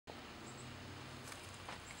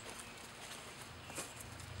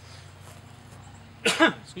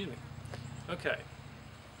Excuse me. Okay.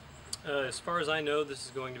 As far as I know, this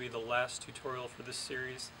is going to be the last tutorial for this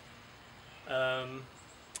series. And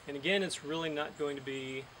again, it's really not going to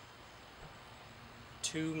be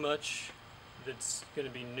too much that's going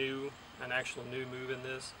to be new, an actual new move in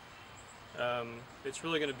this. It's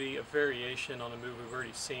really going to be a variation on a move we've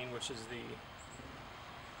already seen, which is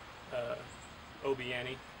the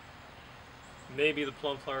obi-ani. Maybe the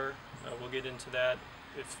Plum Flower. We'll get into that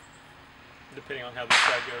depending on how this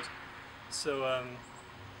side goes. So,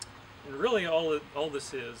 and really all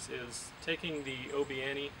this is taking the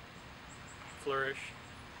obi-ani, flourish,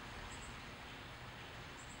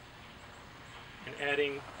 and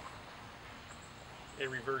adding a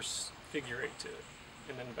reverse figure eight to it,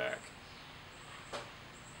 and then back.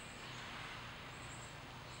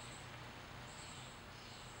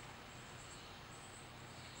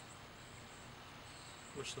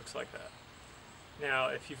 Which looks like that. Now,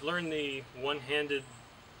 if you've learned the one-handed,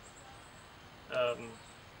 the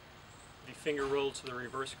finger roll to the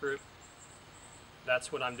reverse grip,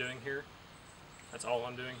 that's what I'm doing here. That's all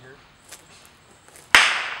I'm doing here.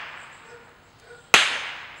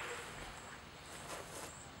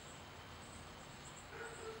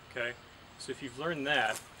 Okay, so if you've learned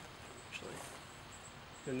that, actually,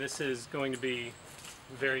 then this is going to be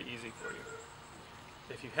very easy for you.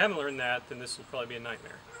 If you haven't learned that, then this will probably be a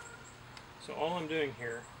nightmare. So all I'm doing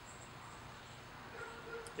here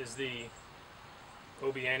is the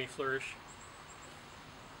obi-ani flourish.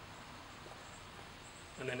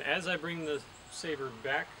 And then as I bring the saber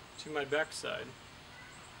back to my backside,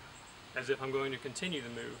 as if I'm going to continue the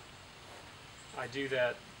move, I do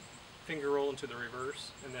that finger roll into the reverse,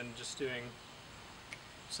 and then just doing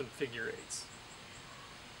some figure eights.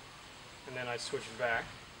 And then I switch back,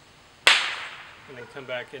 and then come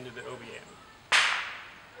back into the obi-ani.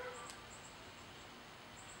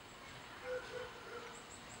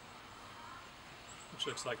 Which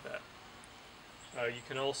looks like that. You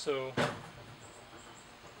can also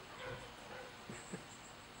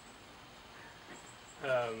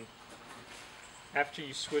after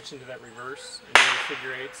you switch into that reverse and do the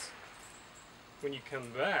figure eights, when you come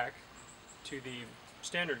back to the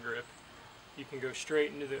standard grip, you can go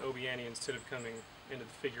straight into the obi-ani instead of coming into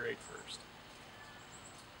the figure eight first.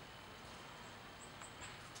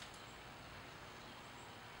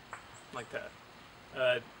 Like that.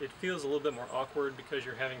 It feels a little bit more awkward because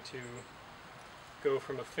you're having to go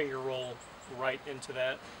from a finger roll right into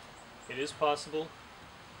that. It is possible,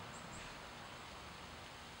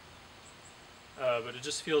 but it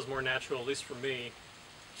just feels more natural, at least for me,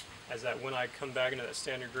 as that when I come back into that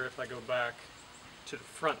standard grip, I go back to the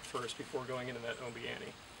front first before going into that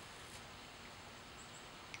obi-ani.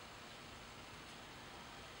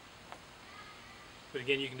 But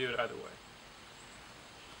again, you can do it either way.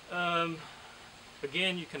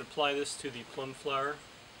 Again, you can apply this to the plum flower.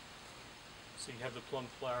 So you have the plum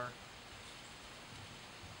flower.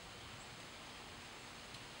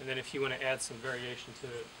 And then if you want to add some variation to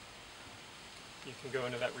it, you can go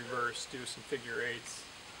into that reverse, do some figure eights,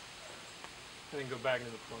 and then go back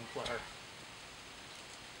into the plum flower.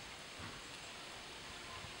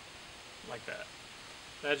 Like that.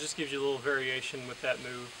 That just gives you a little variation with that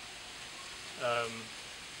move.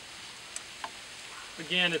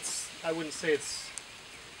 Again, I wouldn't say it's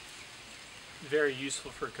very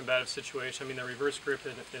useful for a combative situation. I mean, the reverse grip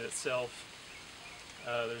in itself,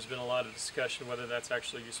 there's been a lot of discussion whether that's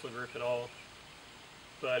actually a useful grip at all.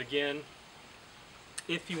 But again,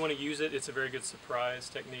 if you want to use it, it's a very good surprise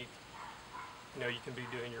technique. You know, you can be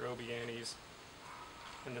doing your obi-anis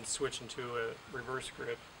and then switch into a reverse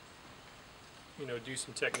grip. You know, do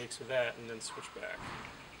some techniques with that and then switch back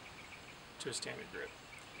to a standard grip.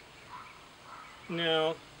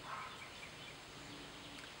 Now,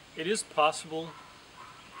 it is possible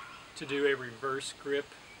to do a reverse grip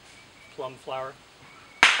plum flower.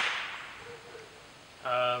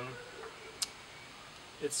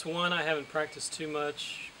 It's one I haven't practiced too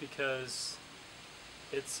much because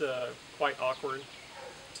it's quite awkward,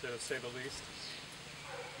 to say the least.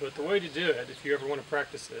 But the way to do it, if you ever want to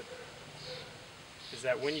practice it, is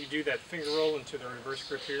that when you do that finger roll into the reverse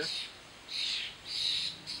grip here,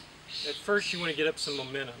 at first you want to get up some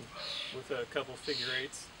momentum with a couple figure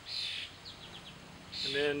eights.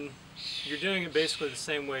 And then you're doing it basically the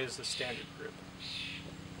same way as the standard grip.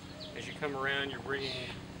 As you come around, you're bringing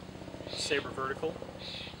the saber vertical.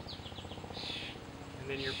 And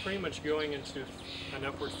then you're pretty much going into an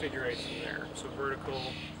upward figure eight from there. So vertical,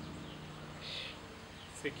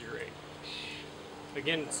 figure eight.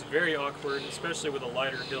 Again, it's very awkward, especially with a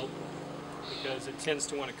lighter hilt, because it tends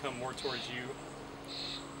to want to come more towards you.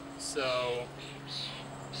 So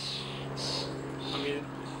I mean,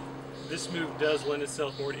 this move does lend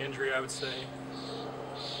itself more to injury, I would say.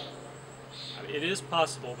 I mean, it is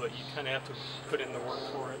possible, but you kind of have to put in the work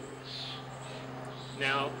for it.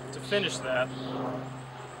 Now, to finish that,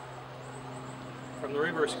 from the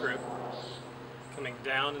reverse grip, coming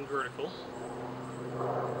down and vertical,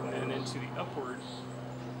 and then into the upward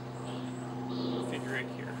figure eight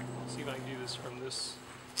here. Let's see if I can do this from this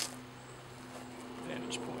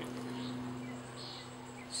vantage point.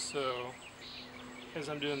 So, as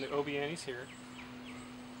I'm doing the obi-anis here,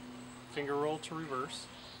 finger roll to reverse.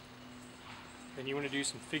 Then you want to do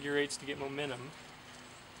some figure eights to get momentum.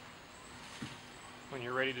 When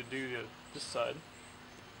you're ready to do this side,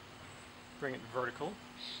 bring it vertical,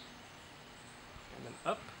 and then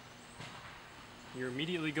up. You're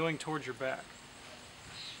immediately going towards your back.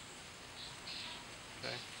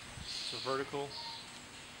 Okay, so vertical,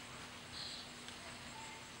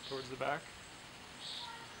 towards the back,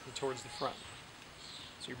 and towards the front.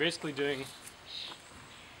 So you're basically doing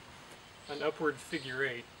an upward figure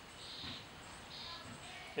eight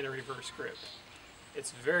in a reverse grip.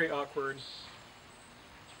 It's very awkward.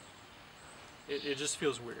 It just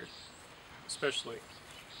feels weird, especially.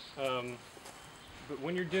 But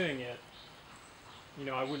when you're doing it, you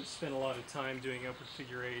know, I wouldn't spend a lot of time doing upward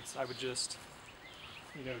figure eights. I would just,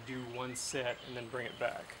 you know, do one set and then bring it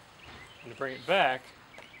back. And to bring it back,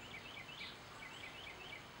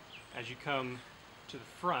 as you come to the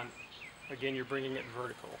front, again, you're bringing it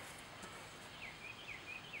vertical.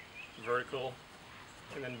 Vertical,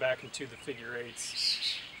 and then back into the figure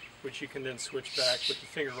eights, which you can then switch back with the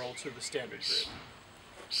finger roll to the standard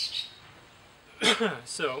grip.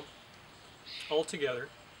 So, all together,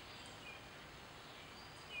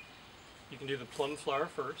 you can do the plum flower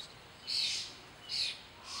first.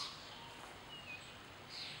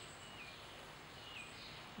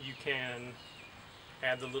 You can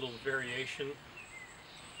add the little variation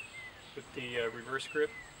with the reverse grip,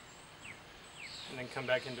 and then come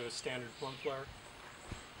back into a standard plum flower.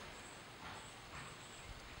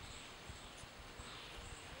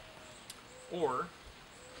 Or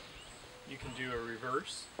you can do a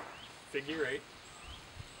reverse figure eight,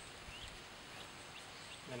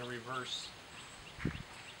 and a reverse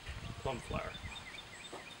plum flower,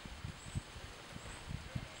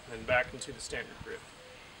 and then back into the standard grip.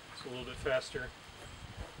 It's a little bit faster.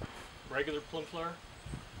 Regular plum flower,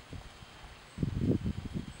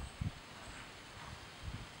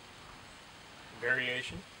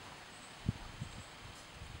 variation,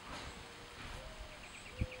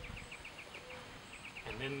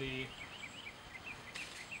 and then the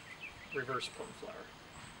reverse plum flower,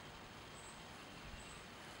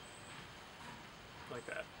 like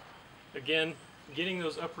that. Again, getting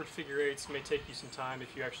those upward figure eights may take you some time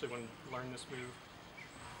if you actually want to learn this move.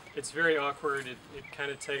 It's very awkward. It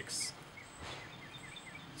kind of takes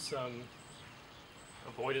some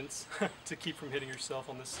avoidance to keep from hitting yourself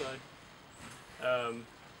on this side.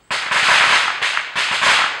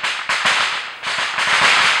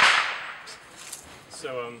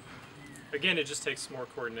 Again, it just takes more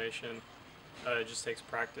coordination. It just takes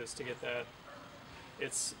practice to get that.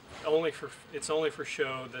 It's only for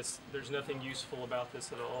show. There's nothing useful about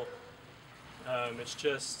this at all. It's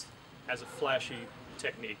just as a flashy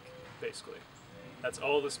technique, basically. That's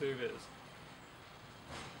all this move is.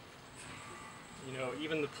 You know,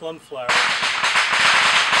 even the plum flower.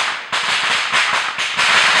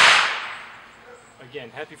 Again,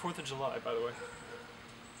 happy 4th of July, by the way.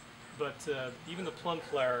 But even the plum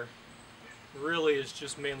flower really is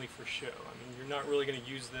just mainly for show. I mean, you're not really going to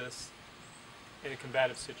use this in a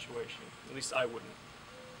combative situation. At least I wouldn't.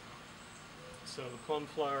 So the plum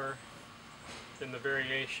flower, then the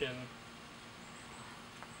variation,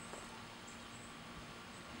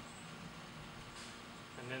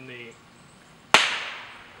 and then the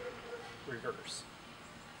reverse.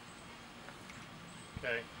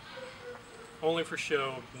 Okay. Only for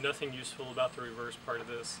show, nothing useful about the reverse part of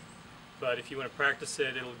this. But if you want to practice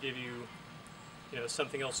it, it'll give you, you know,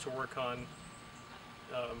 something else to work on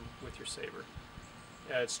with your saber.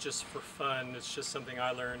 It's just for fun. It's just something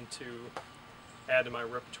I learned to add to my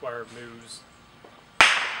repertoire of moves.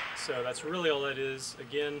 So that's really all that is.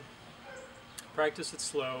 Again, practice it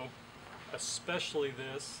slow, especially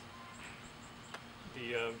this,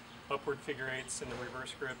 the upward figure eights and the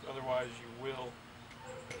reverse grip. Otherwise, you will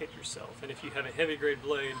hit yourself. And if you have a heavy grade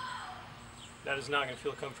blade, that is not going to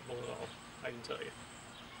feel comfortable at all, I can tell you.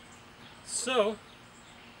 So,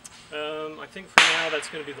 I think for now that's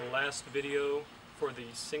going to be the last video for the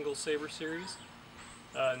single saber series.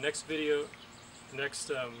 Next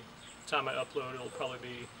time I upload, it'll probably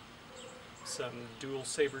be some dual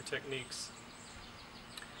saber techniques.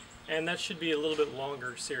 And that should be a little bit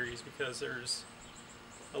longer series because there's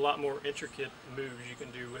a lot more intricate moves you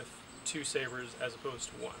can do with 2 sabers as opposed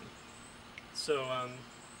to 1. So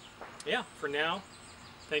yeah, for now,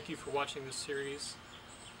 thank you for watching this series.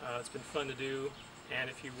 It's been fun to do, and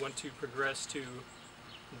if you want to progress to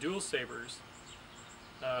dual sabers,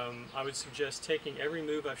 I would suggest taking every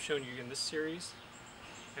move I've shown you in this series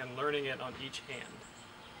and learning it on each hand.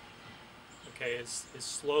 Okay, as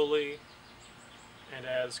slowly and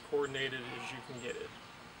as coordinated as you can get it.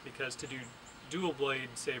 Because to do dual blade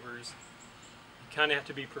sabers, you kind of have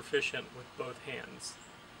to be proficient with both hands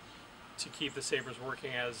to keep the sabers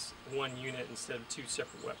working as one unit instead of 2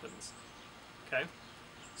 separate weapons. Okay,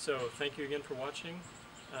 so thank you again for watching.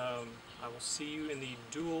 I will see you in the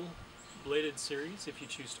dual bladed series if you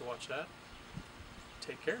choose to watch that.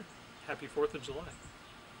 Take care. Happy 4th of July.